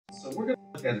we're going to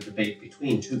look at a debate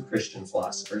between two Christian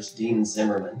philosophers, Dean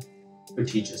Zimmerman, who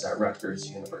teaches at Rutgers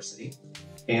University,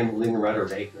 and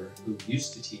Baker, who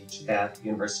used to teach at the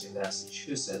University of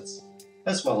Massachusetts,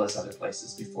 as well as other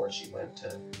places before she went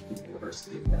to the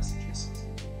University of Massachusetts.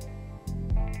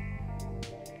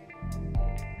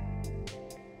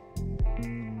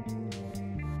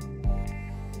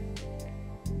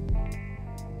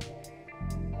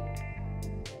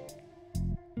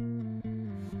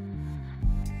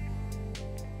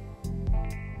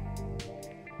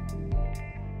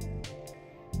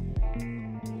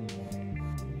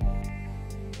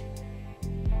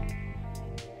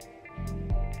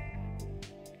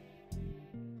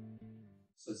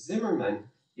 So Zimmerman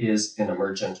is an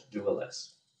emergent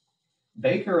dualist.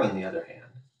 Baker, on the other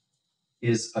hand,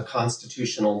 is a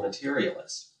constitutional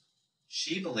materialist.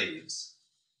 She believes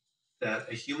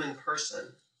that a human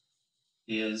person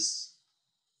is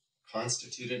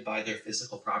constituted by their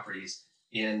physical properties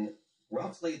in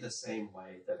roughly the same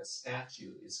way that a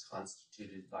statue is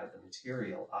constituted by the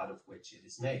material out of which it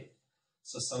is made.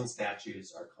 So some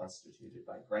statues are constituted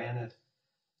by granite,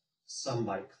 some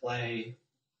by clay.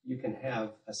 You can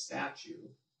have a statue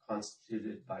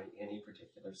constituted by any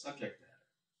particular subject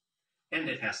matter. And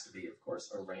it has to be, of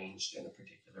course, arranged in a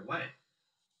particular way.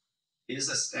 Is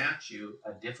a statue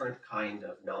a different kind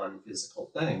of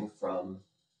non-physical thing from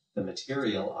the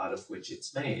material out of which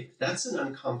it's made? That's an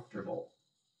uncomfortable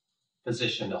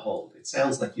position to hold. It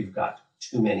sounds like you've got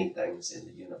too many things in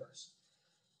the universe.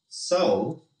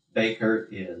 So Baker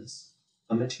is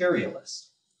a materialist,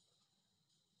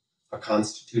 a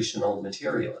constitutional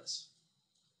materialist.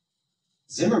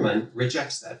 Zimmerman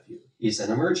rejects that view. He's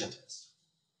an emergentist.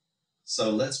 So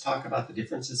let's talk about the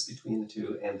differences between the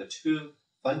two and the two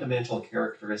fundamental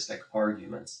characteristic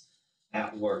arguments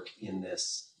at work in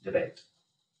this debate.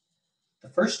 The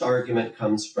first argument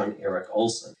comes from Erik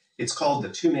Olson. It's called the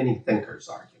too many thinkers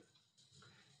argument.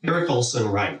 Erik Olson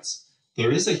writes,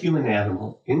 "There is a human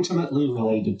animal intimately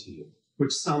related to you,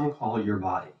 which some call your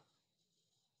body.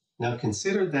 Now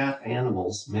consider that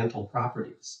animal's mental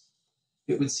properties.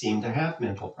 It would seem to have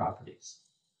mental properties.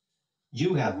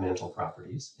 You have mental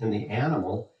properties, and the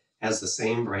animal has the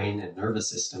same brain and nervous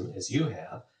system as you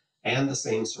have, and the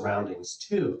same surroundings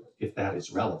too, if that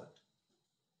is relevant.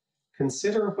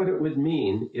 Consider what it would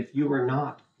mean if you were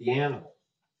not the animal.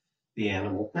 The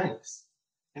animal thinks,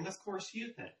 and of course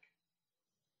you think.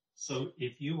 So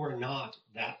if you were not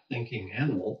that thinking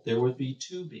animal, there would be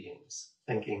two beings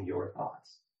thinking your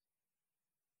thoughts.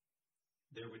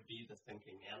 There would be the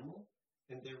thinking animal,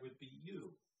 and there would be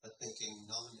you, a thinking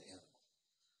non-animal.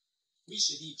 We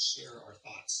should each share our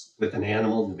thoughts with an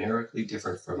animal numerically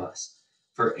different from us.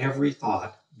 For every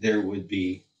thought, there would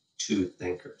be two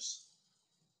thinkers."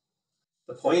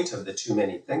 The point of the too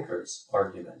many thinkers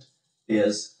argument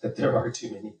is that there are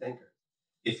too many thinkers.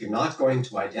 If you're not going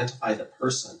to identify the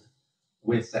person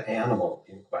with the animal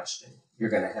in question, you're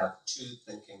going to have two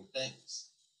thinking things.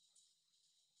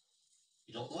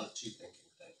 You don't want two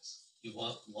thinking things. You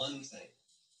want one thing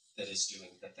that is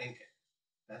doing the thinking.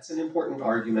 That's an important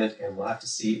argument, and we'll have to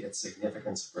see its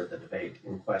significance for the debate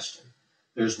in question.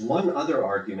 There's one other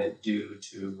argument due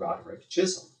to Roderick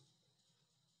Chisholm.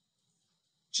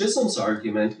 Chisholm's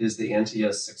argument is the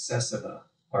entia successiva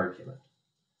argument,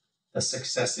 the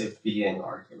successive being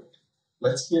argument.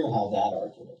 Let's hear how that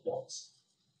argument goes.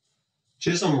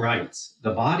 Chisholm writes,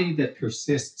 "The body that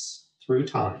persists through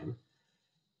time,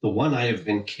 the one I have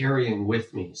been carrying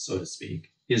with me, so to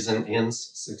speak, is an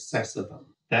ens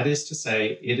successivum. That is to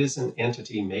say, it is an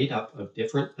entity made up of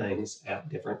different things at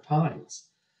different times.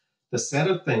 The set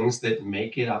of things that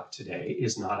make it up today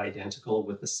is not identical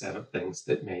with the set of things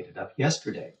that made it up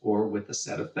yesterday, or with the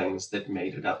set of things that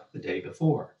made it up the day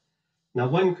before. Now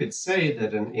one could say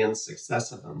that an ens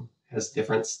successivum has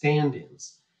different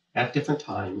stand-ins at different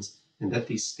times, and that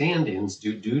these stand-ins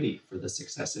do duty for the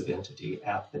successive entity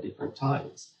at the different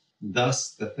times.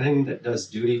 Thus, the thing that does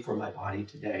duty for my body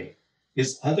today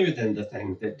is other than the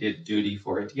thing that did duty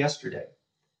for it yesterday,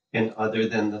 and other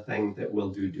than the thing that will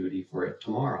do duty for it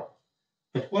tomorrow.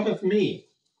 But what of me?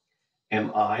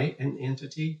 Am I an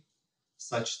entity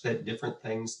such that different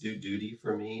things do duty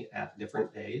for me at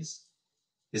different days?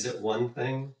 Is it one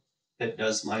thing that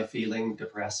does my feeling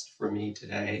depressed for me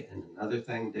today, and another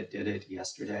thing that did it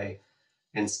yesterday,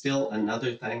 and still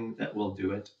another thing that will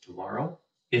do it tomorrow?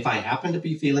 If I happen to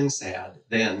be feeling sad,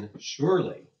 then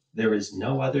surely there is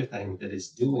no other thing that is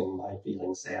doing my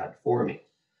feeling sad for me.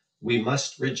 We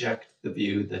must reject the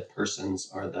view that persons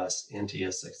are thus entia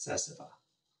successiva."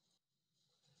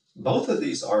 Both of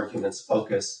these arguments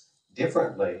focus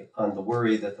differently on the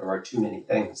worry that there are too many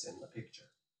things in the picture.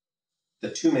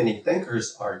 The too many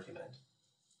thinkers argument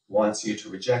wants you to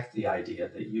reject the idea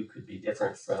that you could be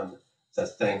different from the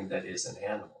thing that is an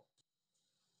animal.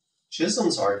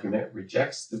 Chisholm's argument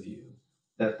rejects the view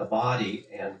that the body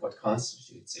and what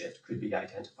constitutes it could be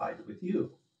identified with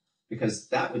you, because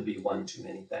that would be one too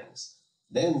many things.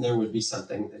 Then there would be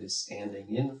something that is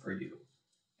standing in for you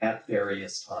at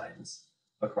various times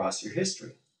across your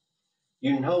history.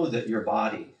 You know that your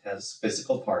body has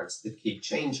physical parts that keep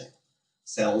changing.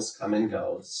 Cells come and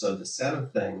go, so the set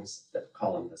of things that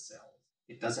call them the cells.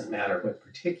 It doesn't matter what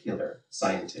particular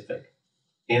scientific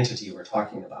entity we're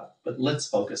talking about, but let's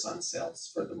focus on cells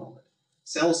for the moment.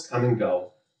 Cells come and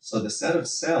go, so the set of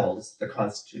cells that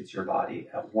constitutes your body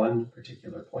at one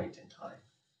particular point in time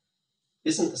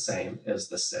isn't the same as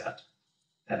the set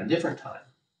at a different time.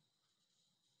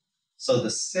 So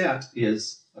the set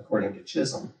is, according to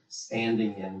Chisholm,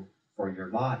 standing in for your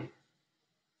body.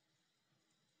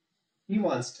 He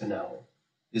wants to know,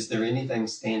 is there anything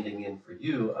standing in for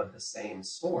you of the same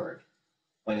sort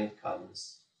when it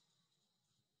comes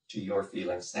to your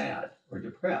feeling sad or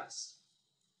depressed?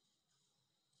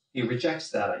 He rejects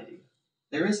that idea.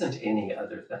 There isn't any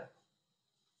other thing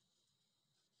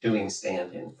doing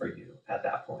stand-in for you at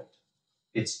that point.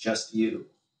 It's just you.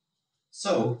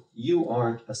 So you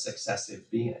aren't a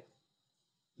successive being.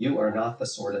 You are not the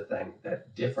sort of thing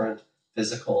that different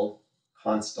physical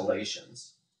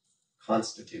constellations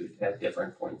constitute at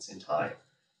different points in time.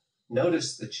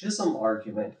 Notice the Chisholm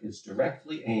argument is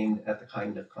directly aimed at the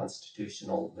kind of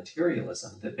constitutional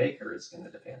materialism that Baker is going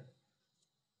to defend.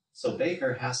 So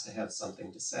Baker has to have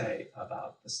something to say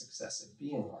about the successive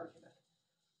being argument.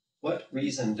 What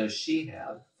reason does she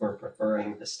have for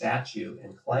preferring the statue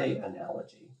and clay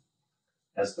analogy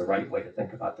as the right way to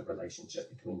think about the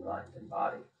relationship between mind and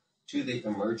body to the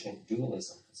emergent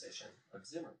dualism position of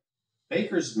Zimmerman?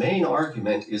 Baker's main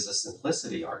argument is a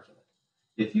simplicity argument.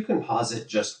 If you can posit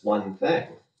just one thing,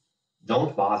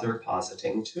 don't bother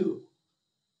positing two.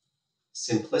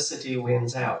 Simplicity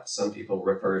wins out. Some people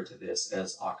refer to this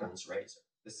as Occam's razor.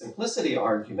 The simplicity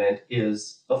argument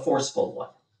is a forceful one.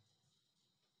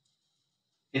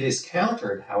 It is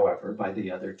countered, however, by the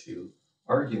other two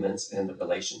arguments and the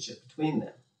relationship between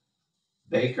them.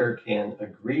 Baker can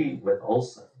agree with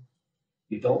Olson.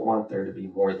 You don't want there to be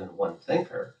more than one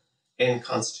thinker, and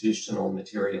constitutional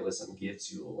materialism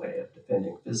gives you a way of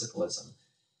defending physicalism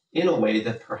in a way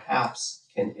that perhaps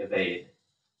can evade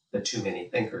the too many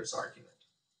thinkers argument.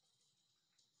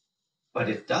 But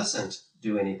it doesn't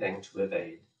do anything to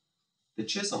evade the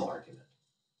Chisholm argument.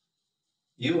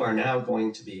 You are now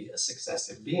going to be a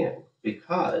successive being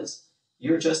because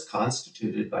you're just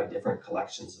constituted by different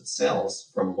collections of cells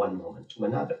from one moment to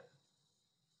another.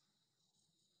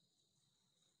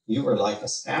 You are like a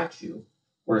statue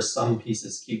where some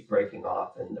pieces keep breaking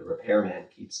off and the repairman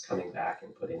keeps coming back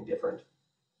and putting different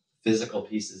physical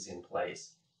pieces in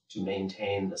place to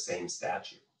maintain the same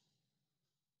statue.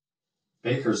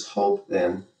 Baker's hope,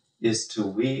 then, is to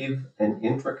weave an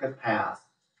intricate path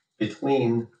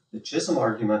between the Chisholm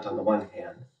argument on the one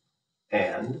hand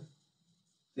and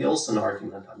the Olson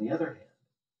argument on the other hand.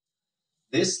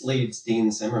 This leads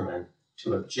Dean Zimmerman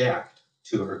to object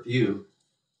to her view,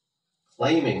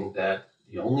 claiming that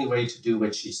the only way to do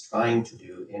what she's trying to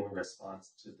do in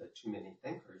response to the too many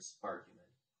thinkers argument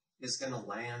is going to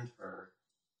land her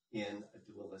in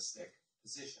a dualistic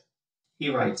position. He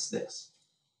writes this: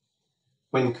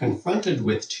 when confronted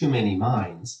with too many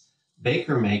minds,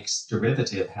 Baker makes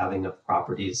derivative having of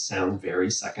properties sound very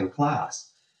second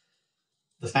class.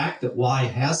 The fact that Y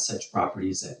has such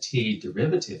properties at T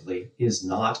derivatively is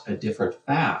not a different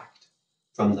fact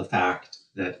from the fact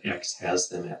that X has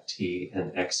them at T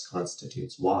and X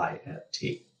constitutes Y at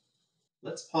T.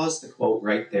 Let's pause the quote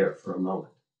right there for a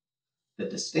moment. The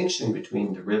distinction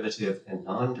between derivative and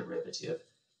non-derivative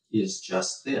is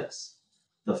just this: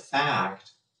 the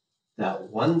fact that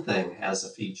one thing has a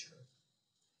feature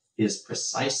is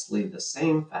precisely the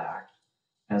same fact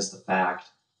as the fact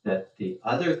that the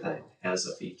other thing has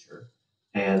a feature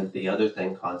and the other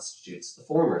thing constitutes the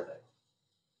former thing.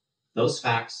 Those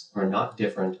facts are not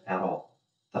different at all.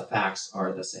 The facts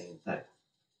are the same thing.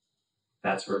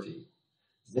 That's her view.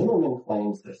 Zimmerman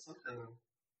claims there's something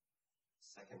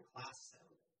second-class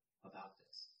sounding about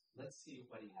this. Let's see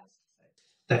what he has to say.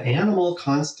 The animal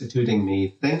constituting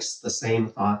me thinks the same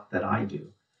thought that I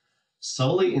do,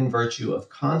 solely in virtue of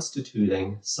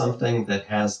constituting something that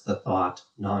has the thought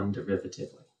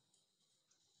non-derivatively.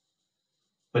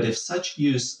 But if such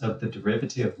use of the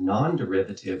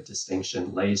derivative-non-derivative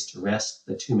distinction lays to rest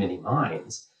the too many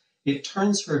minds, it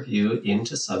turns her view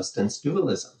into substance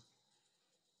dualism.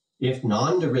 If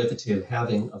non-derivative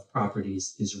having of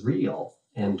properties is real,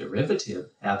 and derivative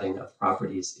having of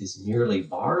properties is merely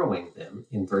borrowing them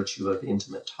in virtue of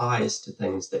intimate ties to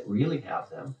things that really have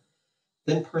them,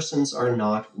 then persons are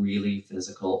not really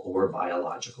physical or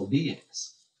biological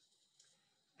beings.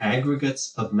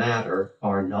 Aggregates of matter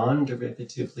are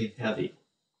non-derivatively heavy,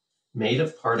 made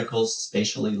of particles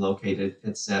spatially located,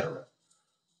 etc.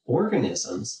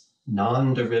 Organisms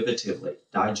non-derivatively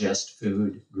digest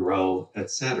food, grow,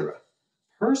 etc.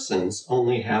 Persons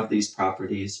only have these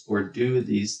properties or do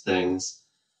these things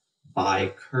by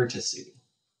courtesy.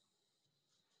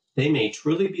 They may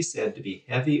truly be said to be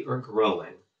heavy or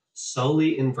growing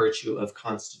solely in virtue of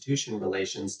constitution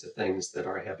relations to things that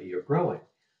are heavy or growing,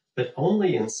 but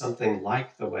only in something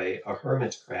like the way a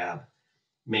hermit crab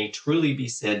may truly be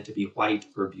said to be white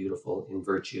or beautiful in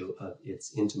virtue of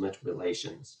its intimate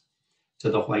relations to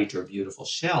the white or beautiful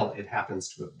shell it happens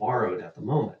to have borrowed at the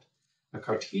moment. A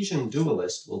Cartesian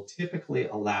dualist will typically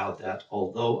allow that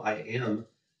although I am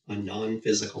a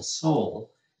non-physical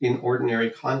soul, in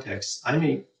ordinary contexts, I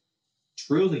may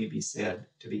truly be said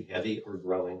to be heavy or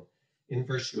growing in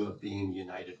virtue of being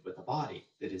united with a body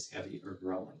that is heavy or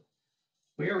growing.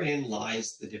 Wherein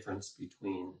lies the difference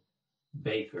between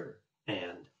Baker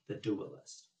and the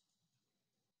dualist?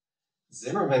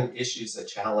 Zimmerman issues a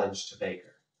challenge to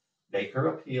Baker. Baker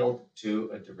appealed to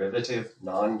a derivative,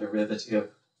 non-derivative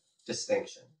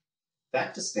distinction.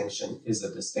 That distinction is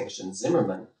a distinction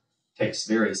Zimmerman takes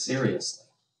very seriously.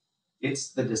 It's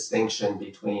the distinction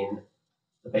between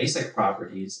the basic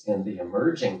properties and the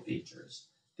emerging features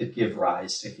that give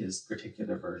rise to his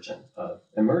particular version of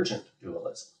emergent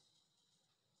dualism.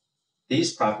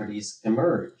 These properties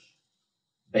emerge.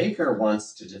 Baker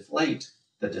wants to deflate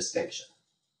the distinction.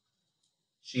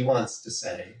 She wants to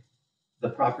say the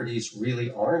properties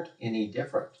really aren't any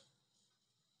different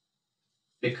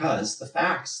because the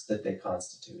facts that they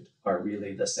constitute are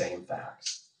really the same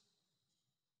facts.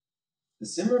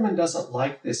 Zimmerman doesn't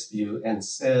like this view and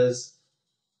says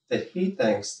that he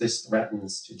thinks this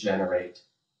threatens to generate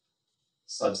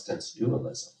substance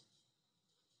dualism.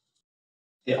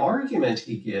 The argument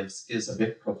he gives is a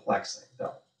bit perplexing,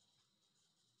 though.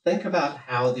 Think about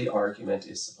how the argument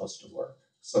is supposed to work.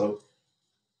 So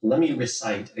let me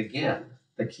recite again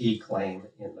the key claim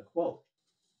in the quote.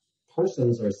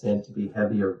 Persons are said to be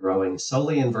heavy or growing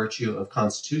solely in virtue of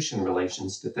constitution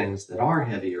relations to things that are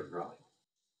heavy or growing.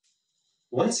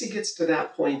 Once he gets to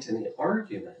that point in the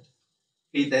argument,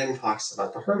 he then talks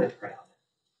about the hermit crab.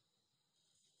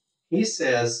 He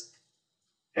says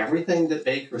everything that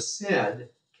Baker said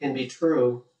can be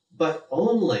true, but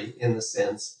only in the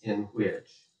sense in which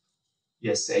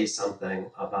you say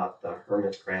something about the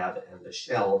hermit crab and the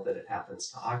shell that it happens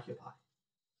to occupy.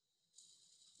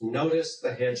 Notice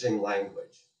the hedging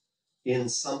language. In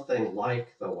something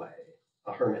like the way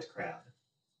a hermit crab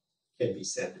can be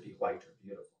said to be white or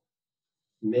beautiful.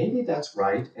 Maybe that's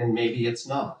right, and maybe it's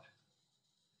not.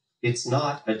 It's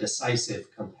not a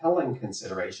decisive, compelling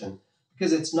consideration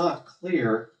because it's not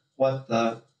clear what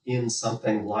the in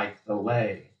something like the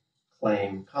way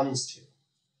claim comes to.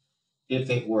 If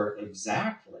it were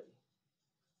exactly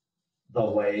the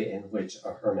way in which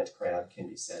a hermit crab can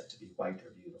be said to be white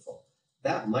or beautiful,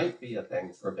 that might be a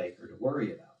thing for Baker to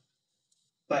worry about.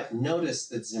 But notice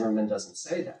that Zimmerman doesn't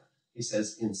say that. He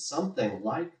says in something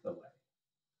like the way.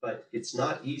 But it's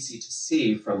not easy to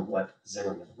see from what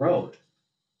Zimmerman wrote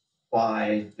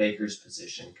why Baker's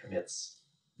position commits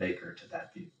Baker to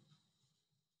that view.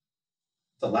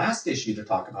 The last issue to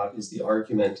talk about is the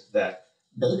argument that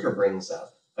Baker brings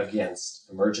up against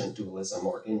emergent dualism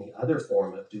or any other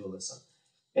form of dualism.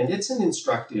 And it's an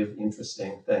instructive,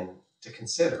 interesting thing to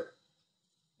consider.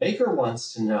 Baker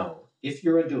wants to know, if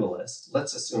you're a dualist,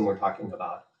 let's assume we're talking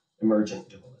about emergent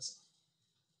dualism.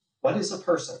 What is a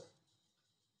person?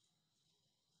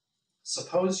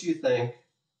 Suppose you think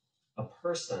a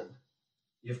person,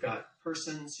 you've got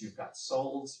persons, you've got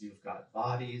souls, you've got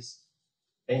bodies,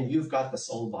 and you've got the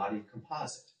soul-body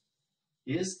composite.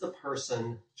 Is the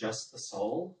person just the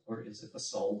soul, or is it the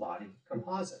soul-body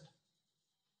composite?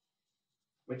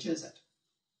 Which is it?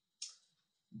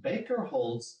 Baker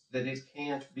holds that it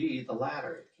can't be the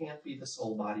latter. It can't be the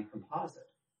soul-body composite,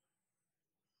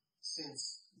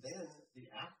 since then the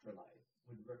afterlife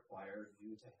would require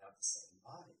you to have the same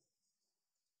body.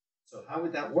 So how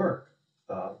would that work?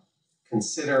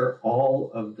 Consider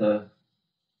all of the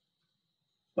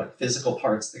physical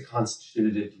parts that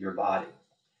constituted your body.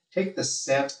 Take the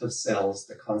set of cells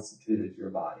that constituted your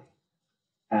body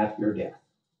at your death.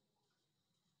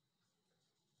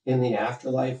 In the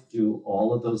afterlife, do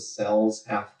all of those cells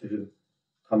have to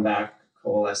come back,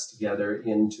 coalesce together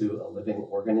into a living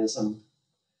organism?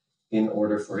 in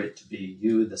order for it to be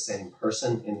you, the same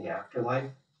person in the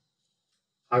afterlife?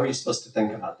 How are you supposed to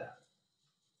think about that?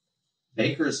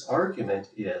 Baker's argument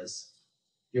is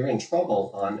you're in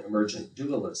trouble on emergent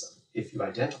dualism if you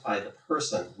identify the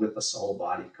person with the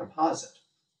soul-body composite.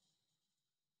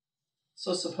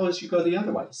 So suppose you go the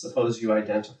other way. Suppose you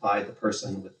identify the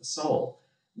person with the soul.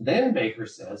 Then Baker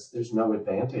says there's no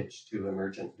advantage to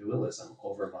emergent dualism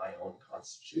over my own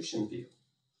constitution view,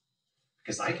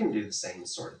 because I can do the same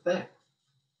sort of thing.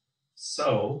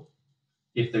 So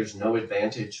if there's no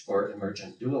advantage for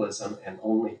emergent dualism and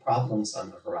only problems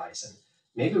on the horizon,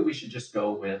 maybe we should just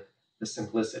go with the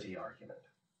simplicity argument.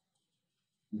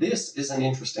 This is an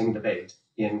interesting debate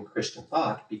in Christian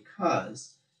thought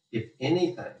because, if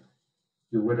anything,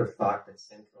 you would have thought that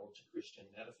central to Christian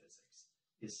metaphysics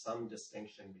is some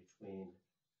distinction between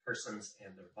persons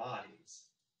and their bodies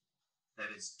that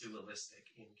is dualistic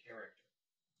in character.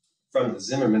 From the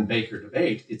Zimmerman-Baker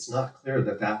debate, it's not clear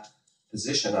that that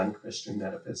position on Christian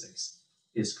metaphysics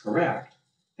is correct,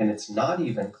 and it's not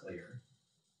even clear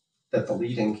that the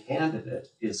leading candidate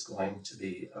is going to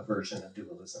be a version of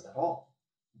dualism at all.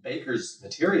 Baker's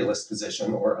materialist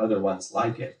position, or other ones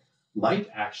like it, might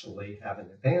actually have an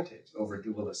advantage over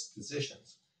dualist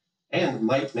positions and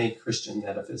might make Christian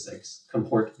metaphysics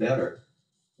comport better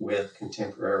with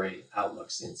contemporary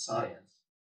outlooks in science.